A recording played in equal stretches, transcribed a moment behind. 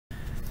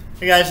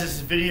Hey guys, this is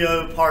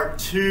video part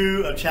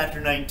 2 of chapter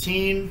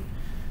 19.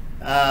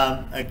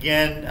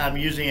 Again, I'm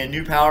using a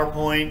new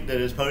PowerPoint that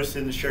is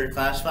posted in the shared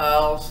class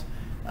files.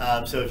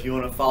 So if you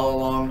want to follow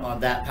along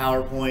on that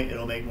PowerPoint,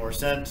 it'll make more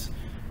sense.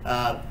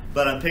 But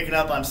I'm picking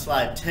up on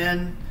slide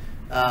 10.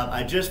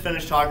 I just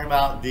finished talking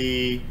about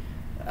the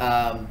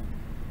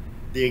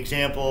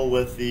example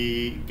with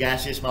the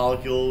gaseous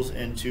molecules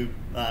into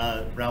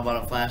round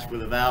bottom flask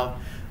with a valve.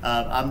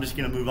 I'm just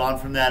going to move on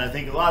from that. I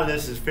think a lot of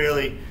this is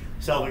fairly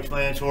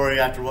self-explanatory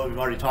after what we've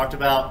already talked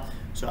about.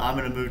 So I'm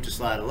going to move to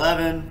slide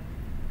 11.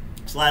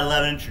 Slide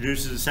 11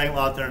 introduces the second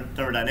law of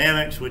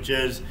thermodynamics, which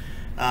is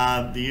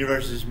the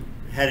universe is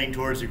heading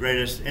towards the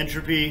greatest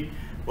entropy.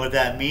 What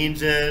that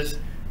means is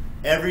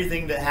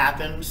everything that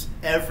happens,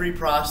 every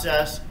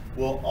process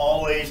will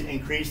always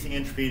increase the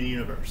entropy of the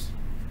universe.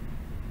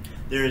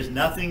 There is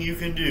nothing you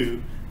can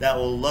do that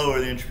will lower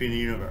the entropy of the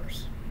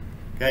universe.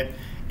 Okay?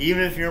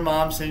 Even if your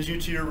mom sends you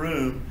to your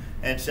room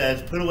and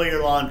says, put away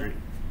your laundry,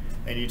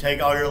 and you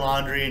take all your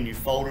laundry and you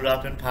fold it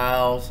up in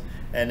piles,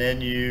 and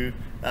then you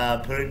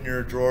put it in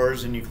your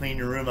drawers and you clean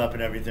your room up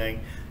and everything,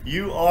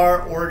 you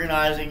are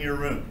organizing your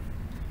room.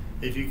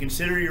 If you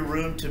consider your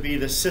room to be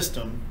the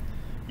system,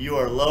 you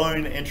are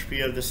lowering the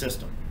entropy of the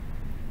system.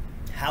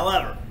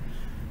 However,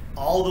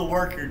 all the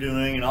work you're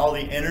doing and all the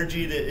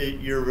energy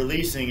that you're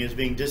releasing is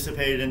being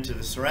dissipated into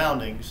the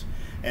surroundings,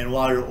 and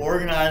while you're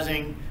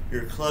organizing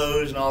your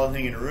clothes and all the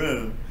thing in your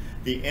room,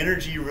 the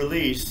energy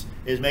release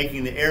is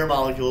making the air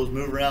molecules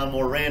move around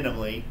more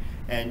randomly,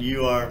 and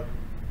you are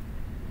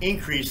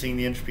increasing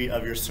the entropy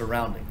of your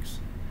surroundings.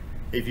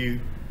 If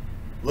you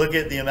look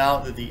at the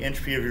amount that the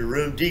entropy of your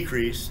room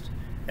decreased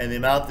and the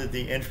amount that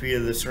the entropy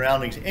of the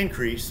surroundings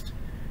increased,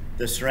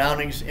 the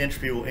surroundings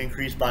entropy will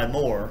increase by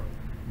more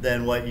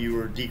than what you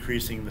were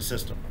decreasing the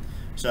system.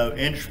 So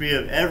entropy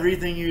of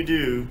everything you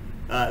do,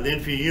 the entropy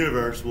of the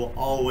universe will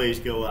always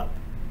go up.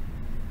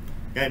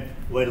 Okay,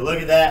 way to look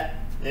at that,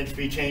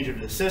 entropy change of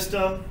the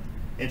system,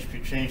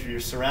 entropy change of your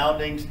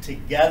surroundings,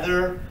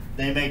 together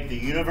they make the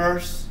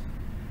universe.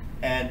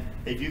 And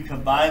if you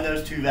combine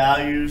those two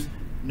values,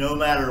 no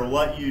matter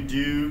what you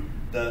do,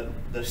 the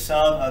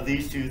sum of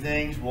these two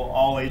things will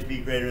always be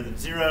greater than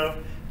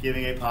 0,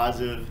 giving a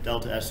positive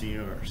delta S to the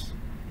universe.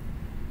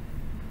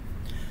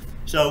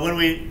 So when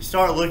we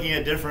start looking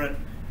at different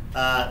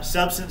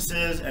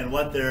substances and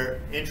what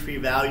their entropy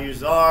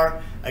values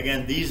are,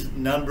 again, these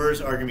numbers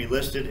are going to be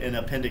listed in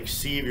Appendix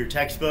C of your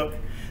textbook,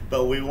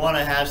 but we want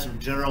to have some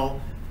general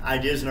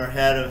ideas in our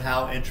head of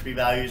how entropy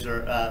values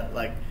are,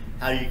 like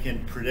how you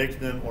can predict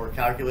them or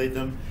calculate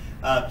them.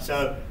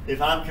 So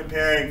if I'm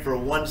comparing for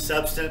one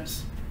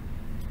substance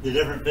the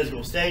different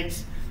physical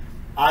states,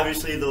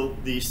 obviously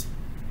the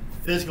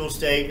physical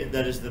state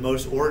that is the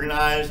most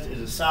organized is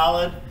a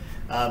solid.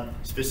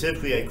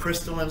 Specifically, a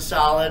crystalline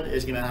solid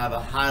is going to have a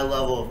high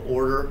level of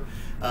order.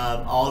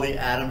 All the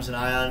atoms and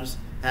ions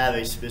have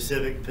a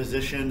specific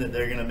position that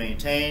they're going to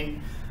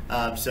maintain.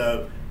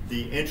 So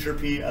the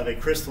entropy of a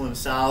crystalline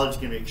solid is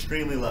going to be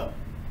extremely low.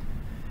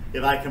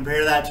 If I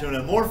compare that to an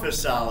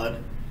amorphous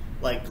solid,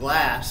 like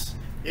glass,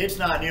 it's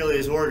not nearly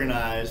as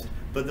organized,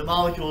 but the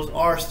molecules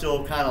are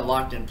still kind of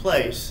locked in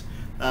place.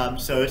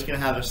 So it's going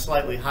to have a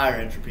slightly higher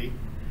entropy.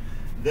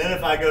 Then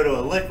if I go to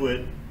a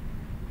liquid,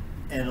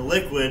 and a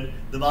liquid,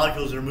 the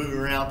molecules are moving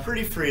around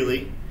pretty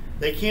freely.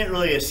 They can't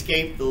really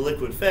escape the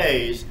liquid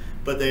phase,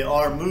 but they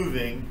are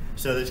moving,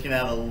 so it's going to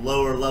have a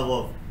lower level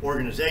of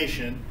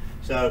organization.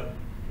 So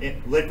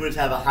liquids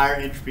have a higher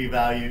entropy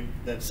value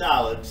than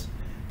solids.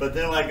 But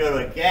then when I go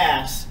to a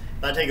gas,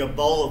 if I take a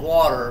bowl of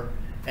water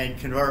and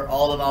convert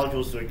all the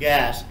molecules to a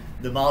gas,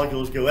 the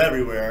molecules go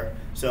everywhere,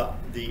 so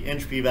the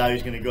entropy value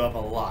is going to go up a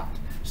lot.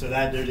 So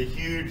that there's a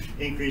huge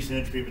increase in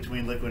entropy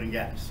between liquid and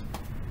gas.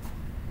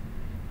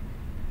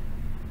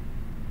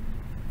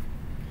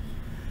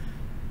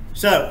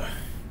 So,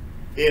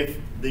 if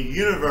the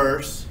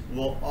universe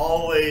will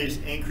always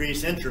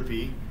increase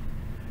entropy,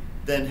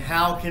 then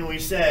how can we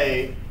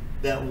say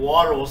that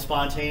water will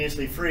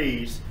spontaneously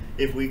freeze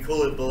if we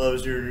cool it below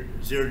 0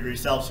 degrees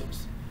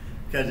Celsius?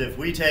 Because if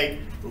we take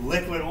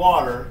liquid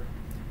water,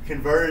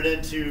 convert it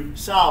into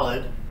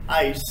solid,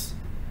 ice,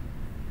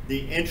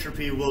 the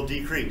entropy will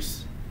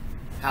decrease.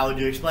 How would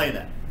you explain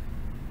that?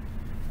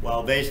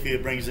 Well, basically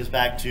it brings us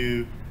back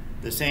to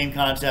the same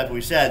concept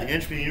we said. The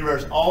entropy of the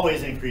universe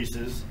always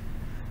increases,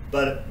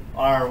 but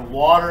our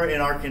water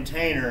in our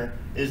container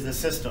is the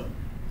system.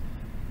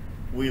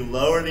 We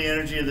lower the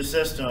energy of the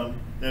system,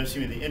 the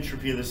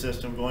entropy of the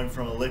system going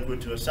from a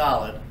liquid to a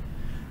solid.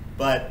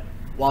 But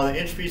while the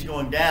entropy is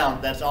going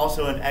down, that's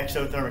also an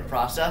exothermic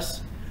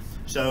process.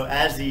 So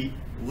as the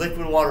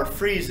liquid water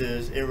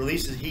freezes, it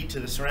releases heat to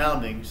the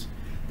surroundings.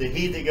 The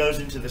heat that goes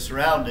into the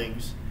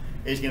surroundings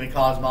is going to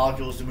cause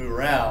molecules to move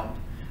around,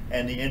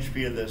 and the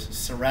entropy of the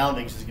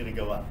surroundings is going to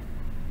go up.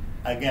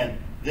 Again,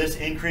 this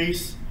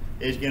increase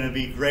is going to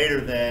be greater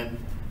than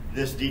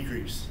this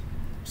decrease.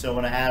 So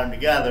when I add them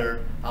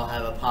together, I'll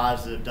have a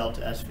positive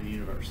delta S for the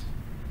universe.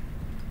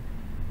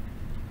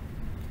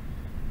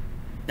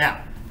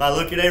 Now, if I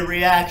look at a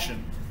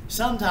reaction,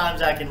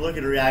 sometimes I can look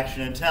at a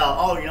reaction and tell,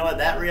 oh, you know what,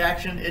 that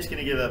reaction is going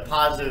to give a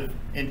positive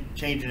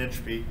change in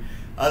entropy.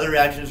 Other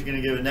reactions are going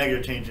to give a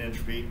negative change in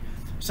entropy.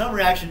 Some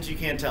reactions you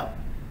can't tell.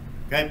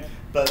 Okay,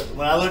 but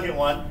when I look at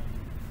one,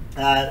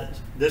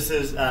 this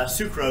is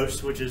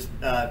sucrose, which is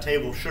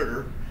table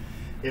sugar.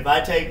 If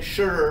I take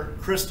sugar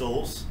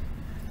crystals,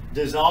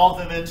 dissolve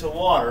them into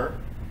water,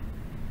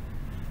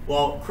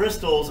 well,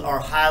 crystals are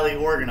highly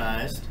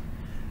organized.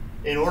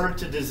 In order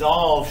to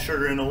dissolve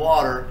sugar into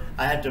water,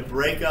 I had to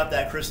break up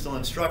that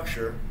crystalline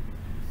structure,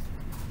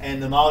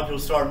 and the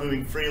molecules start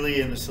moving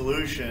freely in the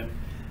solution.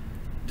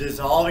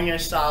 Dissolving a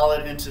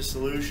solid into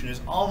solution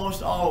is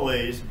almost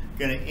always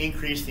going to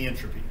increase the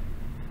entropy.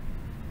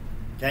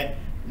 Okay?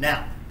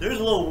 Now, there's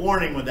a little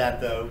warning with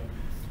that though.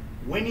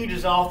 When you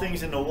dissolve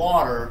things into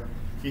water,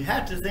 you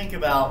have to think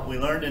about, we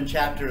learned in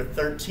chapter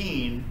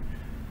 13,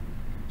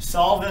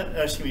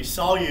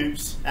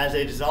 solutes, as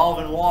they dissolve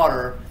in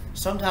water,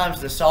 sometimes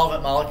the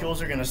solvent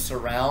molecules are going to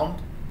surround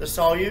the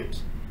solute,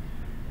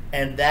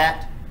 and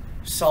that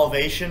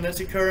solvation that's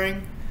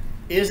occurring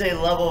is a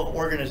level of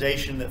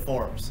organization that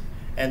forms.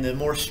 And the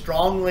more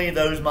strongly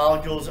those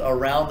molecules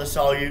around the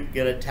solute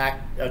get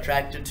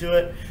attracted to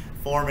it,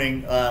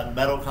 forming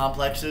metal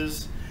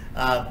complexes,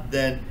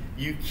 then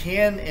you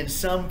can, in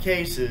some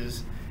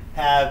cases,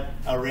 have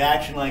a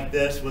reaction like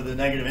this with a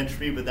negative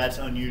entropy, but that's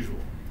unusual.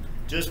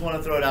 Just want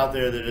to throw it out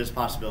there that it is a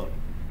possibility.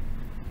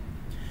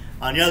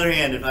 On the other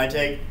hand, if I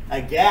take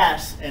a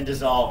gas and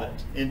dissolve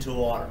it into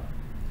water,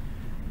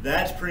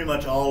 that's pretty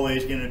much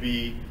always going to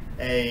be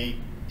a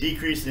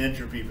decrease in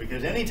entropy,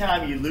 because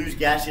anytime you lose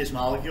gaseous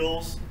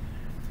molecules,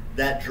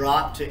 that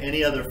drop to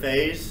any other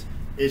phase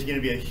is going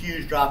to be a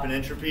huge drop in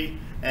entropy,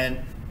 and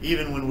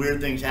even when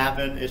weird things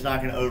happen, it's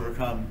not going to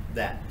overcome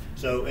that.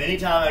 So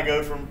anytime I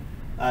go from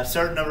a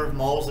certain number of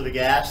moles of a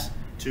gas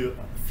to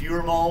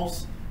fewer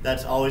moles,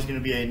 that's always going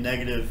to be a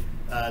negative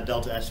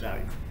delta S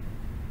value.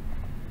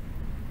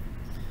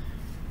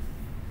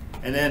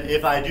 And then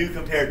if I do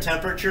compare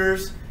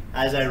temperatures,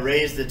 as I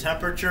raise the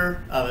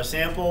temperature of a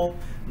sample,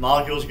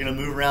 molecules are going to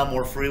move around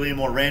more freely,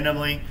 more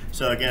randomly.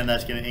 So again,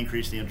 that's going to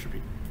increase the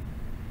entropy.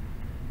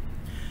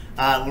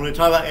 When we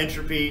talk about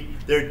entropy,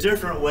 there are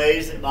different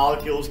ways that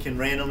molecules can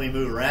randomly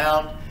move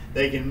around.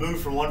 They can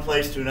move from one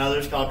place to another.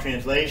 It's called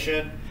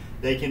translation.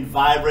 They can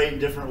vibrate in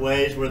different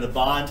ways where the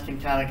bonds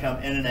can kind of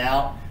come in and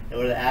out, and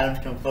where the atoms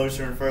come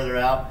closer and further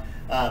out.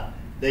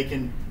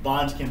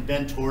 Bonds can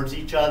bend towards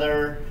each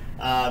other.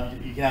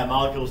 You can have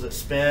molecules that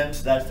spin,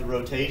 so that's the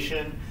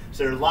rotation.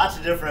 So there are lots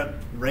of different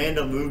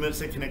random movements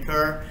that can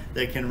occur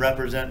that can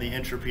represent the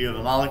entropy of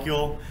a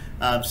molecule.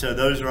 So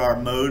those are our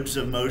modes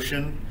of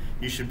motion.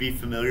 You should be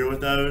familiar with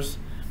those.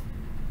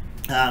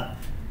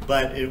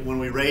 When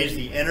we raise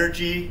the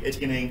energy, it's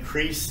going to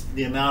increase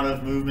the amount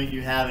of movement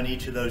you have in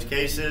each of those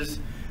cases,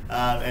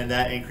 and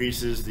that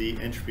increases the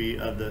entropy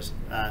of the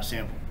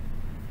sample.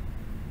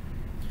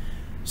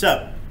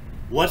 So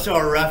what's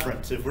our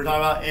reference? If we're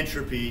talking about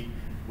entropy,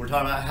 we're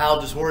talking about how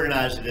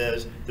disorganized it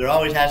is, there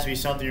always has to be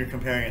something you're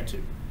comparing it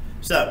to.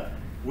 So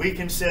we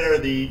consider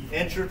the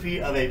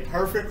entropy of a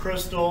perfect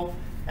crystal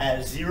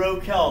at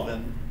 0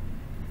 Kelvin.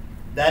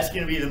 That's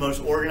going to be the most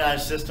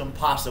organized system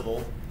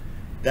possible.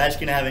 That's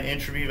going to have an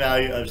entropy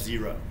value of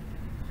 0.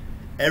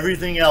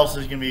 Everything else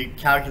is going to be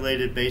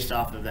calculated based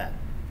off of that.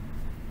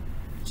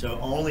 So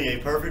only a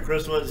perfect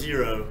crystal at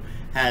 0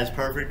 has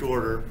perfect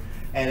order,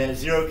 and at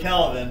 0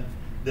 Kelvin,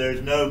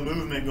 there's no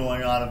movement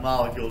going on of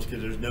molecules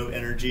because there's no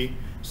energy.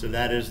 So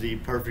that is the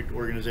perfect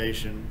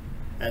organization,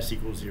 S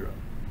equals 0.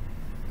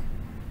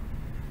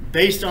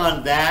 Based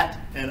on that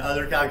and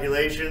other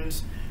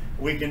calculations,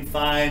 we can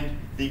find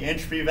the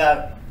entropy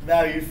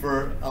value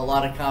for a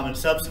lot of common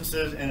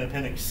substances in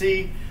Appendix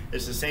C.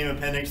 It's the same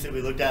appendix that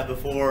we looked at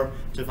before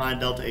to find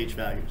delta H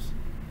values.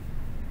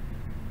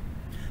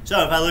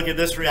 So if I look at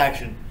this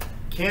reaction,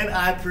 can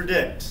I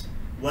predict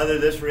whether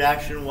this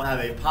reaction will have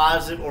a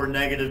positive or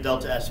negative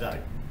delta S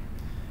value?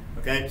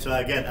 Okay, so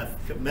again,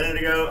 a minute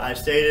ago I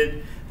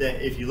stated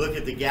that if you look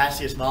at the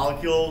gaseous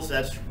molecules,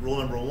 that's rule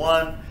number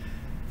 1.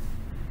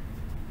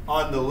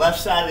 On the left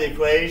side of the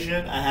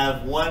equation, I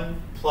have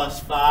 1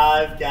 plus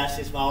 5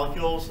 gaseous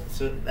molecules,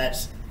 so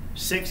that's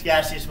 6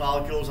 gaseous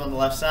molecules on the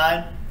left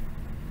side.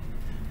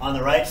 On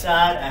the right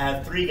side, I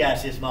have 3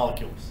 gaseous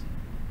molecules.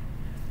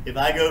 If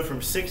I go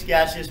from 6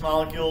 gaseous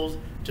molecules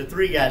to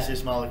 3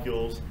 gaseous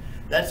molecules,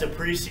 that's a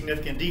pretty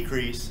significant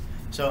decrease.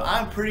 So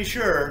I'm pretty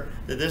sure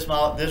that this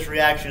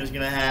reaction is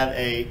going to have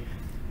a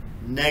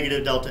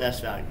negative delta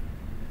S value,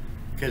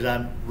 because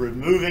I'm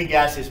removing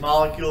gaseous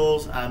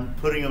molecules, I'm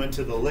putting them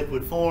into the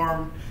liquid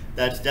form.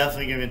 That's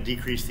definitely going to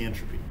decrease the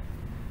entropy.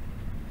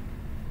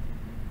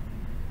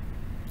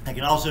 I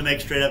can also make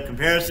straight up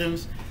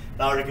comparisons.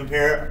 If I were to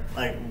compare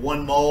like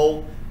 1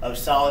 mole of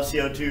solid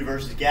CO2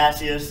 versus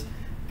gaseous,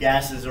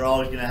 gases are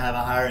always going to have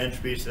a higher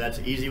entropy, so that's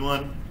an easy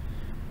one.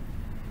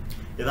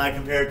 If I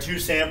compare 2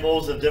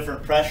 samples of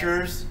different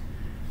pressures,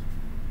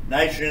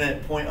 nitrogen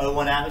at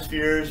 0.01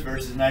 atmospheres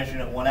versus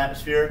nitrogen at 1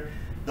 atmosphere,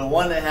 the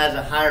one that has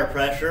a higher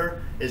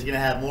pressure is going to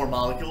have more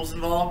molecules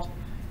involved.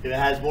 If it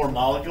has more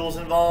molecules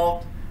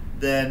involved,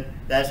 then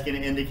that's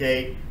going to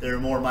indicate there are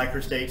more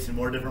microstates and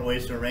more different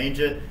ways to arrange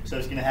it, so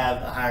it's going to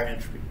have a higher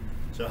entropy.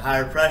 So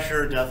higher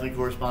pressure definitely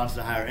corresponds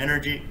to higher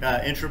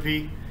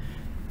entropy.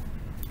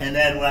 And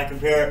then when I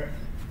compare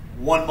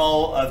 1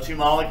 mole of 2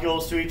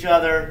 molecules to each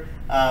other,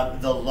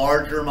 the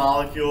larger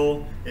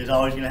molecule is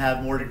always going to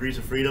have more degrees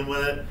of freedom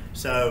with it.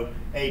 So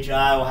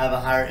HI will have a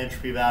higher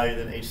entropy value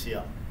than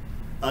HCl,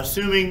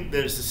 assuming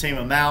that it's the same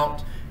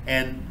amount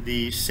and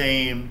the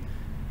same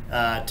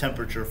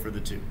temperature for the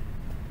two.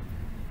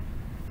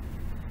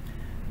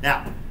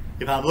 Now,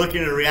 if I'm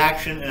looking at a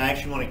reaction and I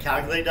actually want to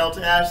calculate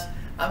delta S,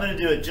 I'm going to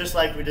do it just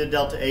like we did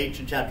delta H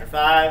in chapter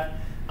 5.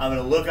 I'm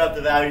going to look up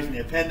the values in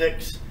the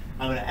appendix.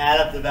 I'm going to add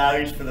up the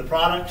values for the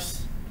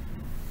products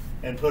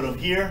and put them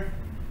here.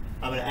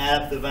 I'm going to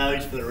add up the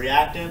values for the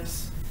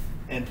reactants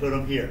and put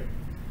them here.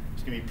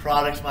 It's going to be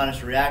products minus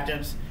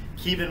reactants.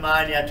 Keep in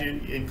mind you have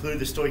to include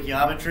the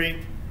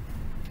stoichiometry.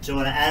 So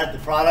when I add up the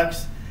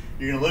products,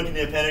 you're going to look in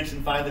the appendix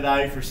and find the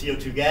value for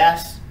CO2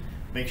 gas.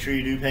 Make sure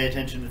you do pay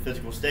attention to the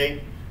physical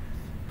state.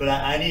 But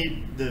I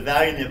need the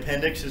value in the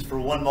appendix is for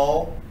 1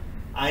 mole.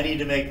 I need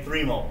to make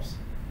 3 moles.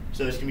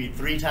 So it's going to be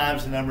 3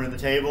 times the number in the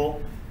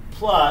table,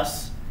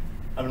 plus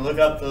I'm going to look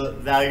up the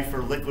value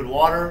for liquid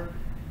water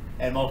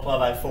and multiply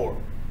by 4.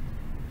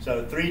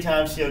 So 3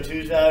 times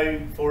CO2's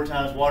value, 4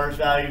 times water's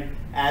value,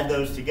 add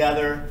those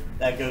together,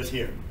 that goes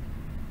here.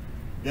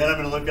 Then I'm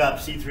going to look up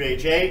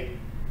C3H8,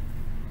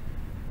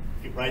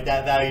 write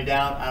that value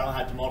down. I don't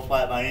have to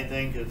multiply it by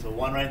anything because it's a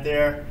 1 right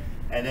there.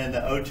 And then the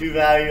O2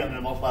 value, I'm going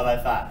to multiply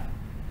by 5.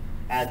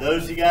 Add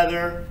those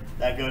together,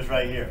 that goes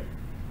right here.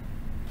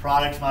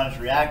 Products minus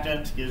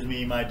reactants gives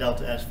me my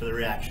delta S for the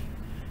reaction.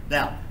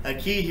 Now, a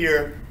key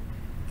here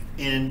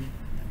in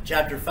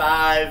chapter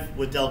 5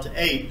 with delta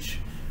H,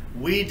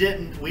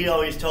 we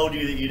always told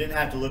you that you didn't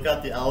have to look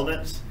up the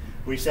elements.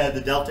 We said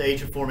the delta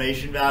H of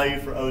formation value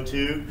for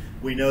O2,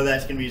 we know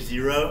that's going to be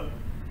 0.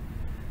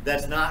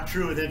 That's not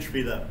true with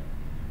entropy though.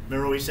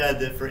 Remember we said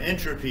that for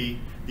entropy,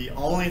 the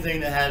only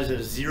thing that has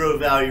a 0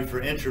 value for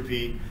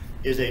entropy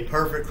is a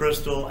perfect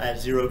crystal at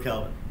 0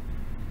 Kelvin.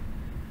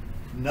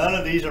 None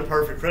of these are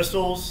perfect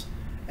crystals,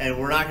 and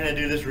we're not going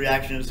to do this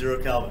reaction at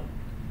 0 Kelvin.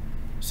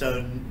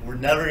 So we're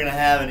never going to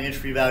have an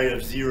entropy value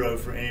of 0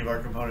 for any of our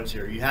components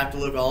here. You have to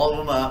look all of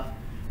them up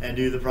and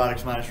do the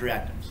products minus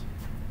reactants.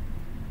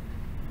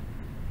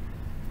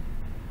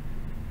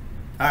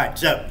 All right,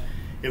 so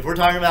if we're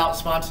talking about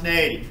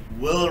spontaneity,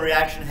 will a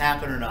reaction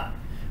happen or not?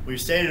 We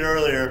stated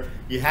earlier,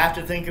 you have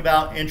to think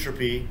about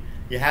entropy,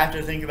 you have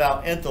to think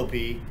about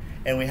enthalpy,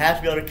 and we have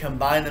to be able to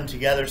combine them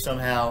together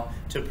somehow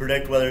to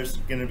predict whether it's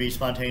going to be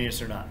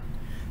spontaneous or not.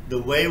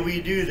 The way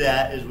we do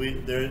that is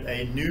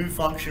a new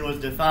function was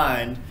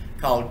defined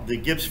called the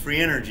Gibbs free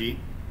energy.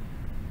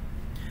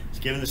 It's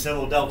given the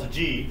symbol delta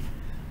G,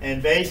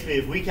 and basically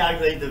if we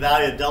calculate the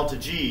value of delta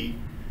G,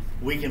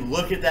 we can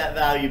look at that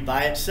value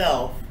by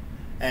itself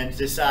and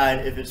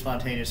decide if it's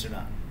spontaneous or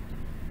not.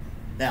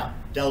 Now,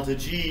 delta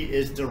G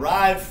is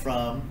derived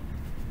from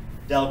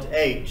delta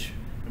H.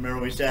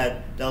 Remember we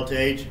said delta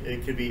H,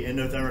 it could be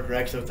endothermic or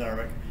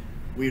exothermic.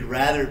 We'd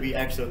rather be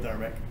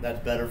exothermic. That's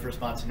better for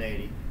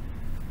spontaneity.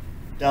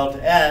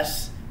 Delta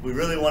S, we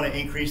really want to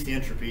increase the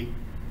entropy.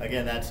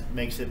 Again, that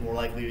makes it more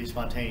likely to be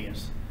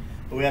spontaneous.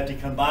 But we have to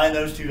combine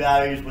those two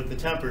values with the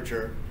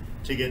temperature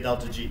to get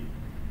delta G.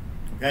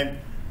 Okay?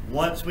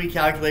 Once we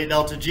calculate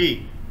delta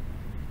G,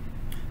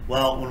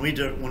 well, when we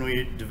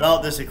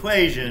develop this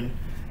equation,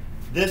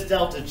 this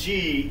delta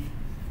G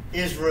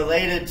is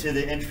related to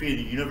the entropy of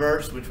the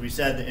universe, which we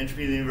said the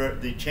entropy of the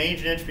universe, the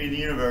change in entropy of the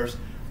universe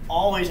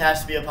always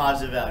has to be a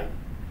positive value.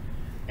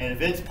 And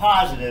if it's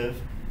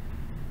positive,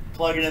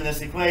 plug it in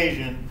this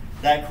equation,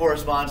 that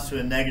corresponds to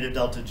a negative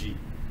delta G.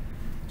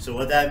 So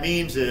what that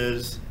means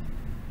is,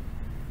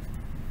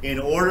 in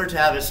order to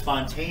have a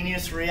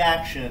spontaneous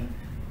reaction,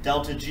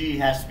 delta G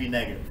has to be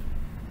negative.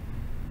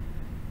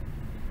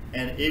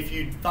 And if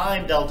you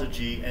find delta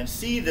G and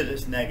see that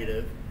it's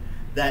negative,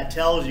 that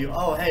tells you,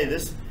 oh, hey,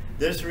 this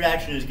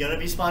reaction is going to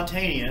be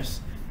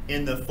spontaneous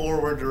in the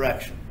forward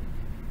direction.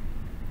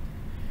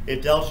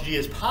 If delta G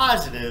is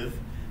positive,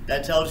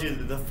 that tells you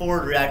that the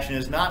forward reaction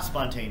is not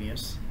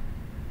spontaneous,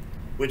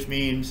 which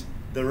means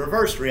the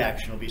reverse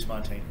reaction will be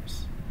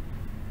spontaneous.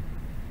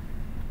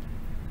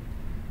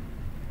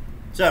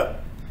 So,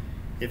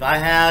 if I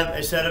have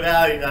a set of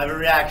values, I have a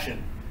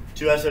reaction,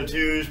 2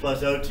 SO2s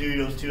plus O2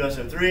 equals 2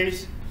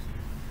 SO3s,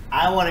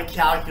 I want to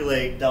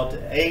calculate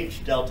delta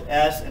H, delta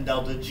S, and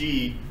delta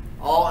G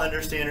all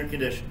under standard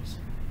conditions.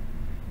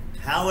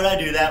 How would I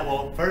do that?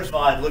 Well, first of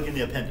all, I'd look in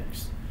the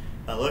appendix.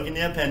 If I look in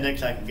the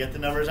appendix, I can get the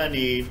numbers I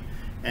need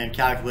and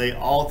calculate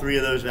all 3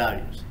 of those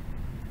values.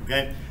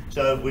 Okay?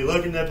 So if we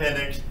look in the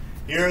appendix,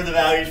 here are the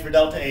values for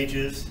delta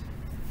H's,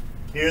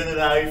 here are the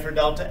value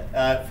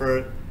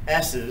for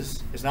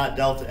S's. It's not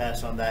delta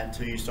S on that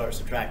until you start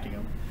subtracting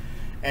them.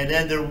 And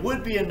then there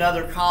would be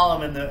another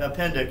column in the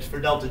appendix for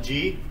delta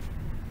G.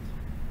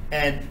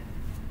 And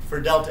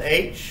for delta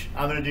H,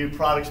 I'm going to do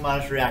products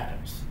minus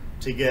reactants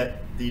to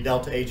get the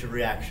delta H of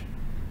reaction.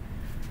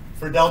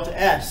 For delta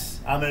S,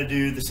 I'm going to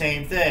do the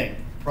same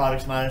thing.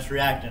 products minus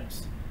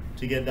reactants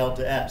to get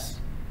delta S.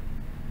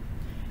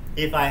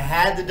 If I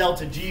had the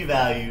delta G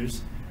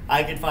values,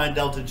 I could find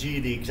delta G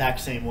the exact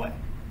same way.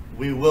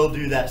 We will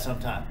do that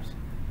sometimes.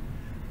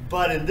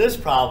 But in this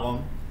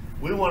problem,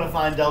 we want to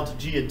find delta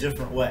G a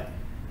different way.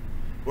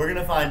 We're going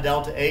to find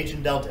delta H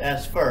and delta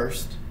S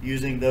first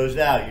using those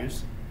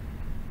values.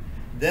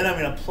 Then I'm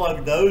going to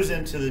plug those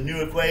into the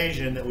new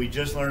equation that we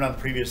just learned on the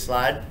previous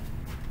slide.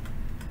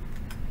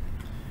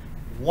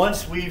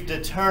 Once we've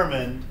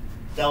determined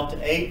delta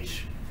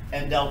H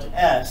and delta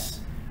S,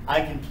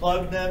 I can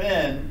plug them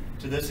in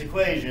to this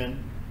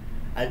equation.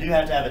 I do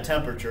have to have a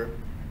temperature,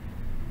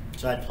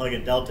 so I'd plug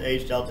in delta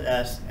H, delta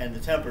S, and the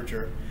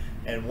temperature.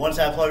 And once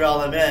I plug all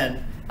them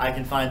in, I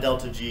can find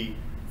delta G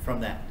from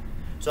that.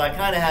 So I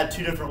kind of have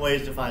two different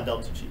ways to find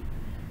delta G.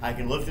 I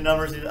can look the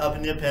numbers up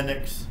in the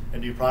appendix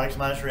and do products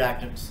minus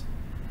reactants,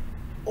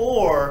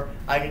 or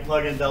I can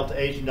plug in delta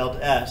H and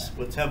delta S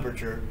with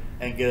temperature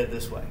and get it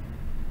this way.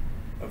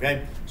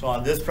 Okay, so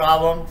on this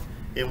problem,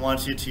 it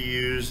wants you to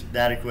use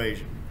that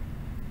equation.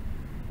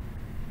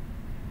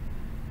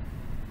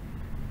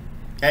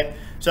 Okay,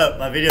 so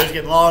my video is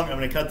getting long. I'm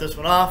going to cut this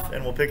one off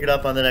and we'll pick it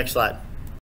up on the next slide.